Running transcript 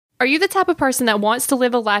Are you the type of person that wants to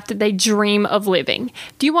live a life that they dream of living?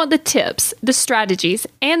 Do you want the tips, the strategies,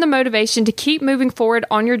 and the motivation to keep moving forward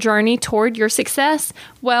on your journey toward your success?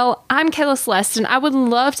 Well, I'm Kayla Celeste, and I would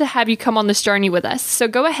love to have you come on this journey with us. So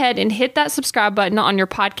go ahead and hit that subscribe button on your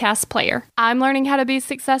podcast player. I'm learning how to be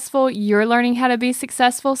successful. You're learning how to be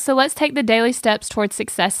successful. So let's take the daily steps towards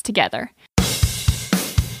success together.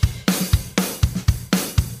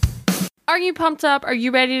 Are you pumped up? Are you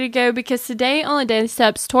ready to go? Because today on the Daily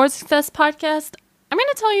Steps Towards Success podcast, I'm going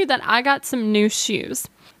to tell you that I got some new shoes.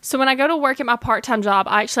 So when I go to work at my part-time job,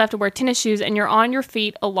 I actually have to wear tennis shoes and you're on your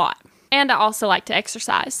feet a lot. And I also like to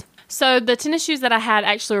exercise. So the tennis shoes that I had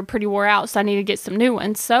actually were pretty wore out, so I needed to get some new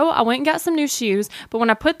ones. So I went and got some new shoes, but when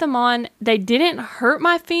I put them on, they didn't hurt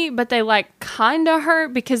my feet, but they kind of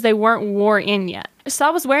hurt because they weren't wore in yet. So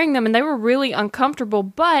I was wearing them and they were really uncomfortable,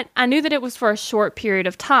 but I knew that it was for a short period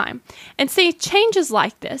of time. And see, change is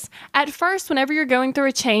like this. At first, whenever you're going through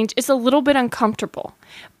a change, it's a little bit uncomfortable,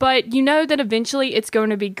 but you know that eventually it's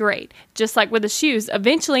going to be great. Just like with the shoes,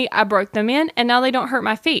 eventually I broke them in and now they don't hurt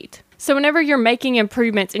my feet. So whenever you're making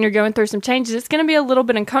improvements and you're going through some changes, it's going to be a little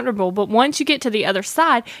bit uncomfortable, but once you get to the other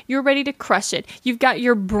side, you're ready to crush it. You've got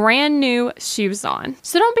your brand new shoes on.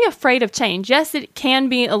 So don't be afraid of change. Yes, it can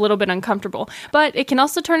be a little bit uncomfortable, but it can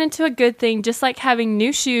also turn into a good thing, just like having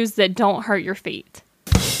new shoes that don't hurt your feet.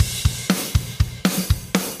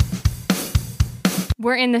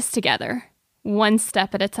 We're in this together, one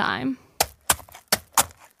step at a time.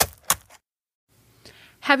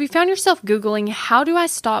 Have you found yourself Googling, how do I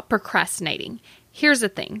stop procrastinating? Here's the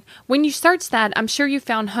thing. When you search that, I'm sure you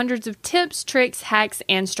found hundreds of tips, tricks, hacks,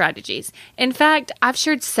 and strategies. In fact, I've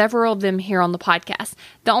shared several of them here on the podcast.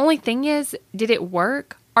 The only thing is, did it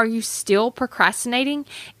work? Are you still procrastinating?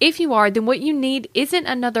 If you are, then what you need isn't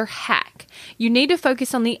another hack. You need to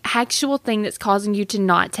focus on the actual thing that's causing you to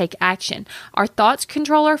not take action. Our thoughts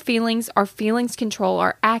control our feelings control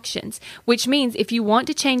our actions, which means if you want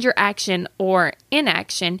to change your action or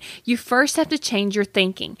inaction, you first have to change your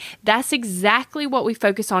thinking. That's exactly what we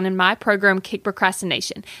focus on in my program, Kick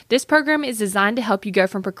Procrastination. This program is designed to help you go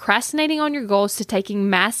from procrastinating on your goals to taking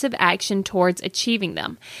massive action towards achieving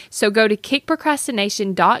them. So go to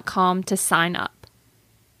kickprocrastination.com to sign up.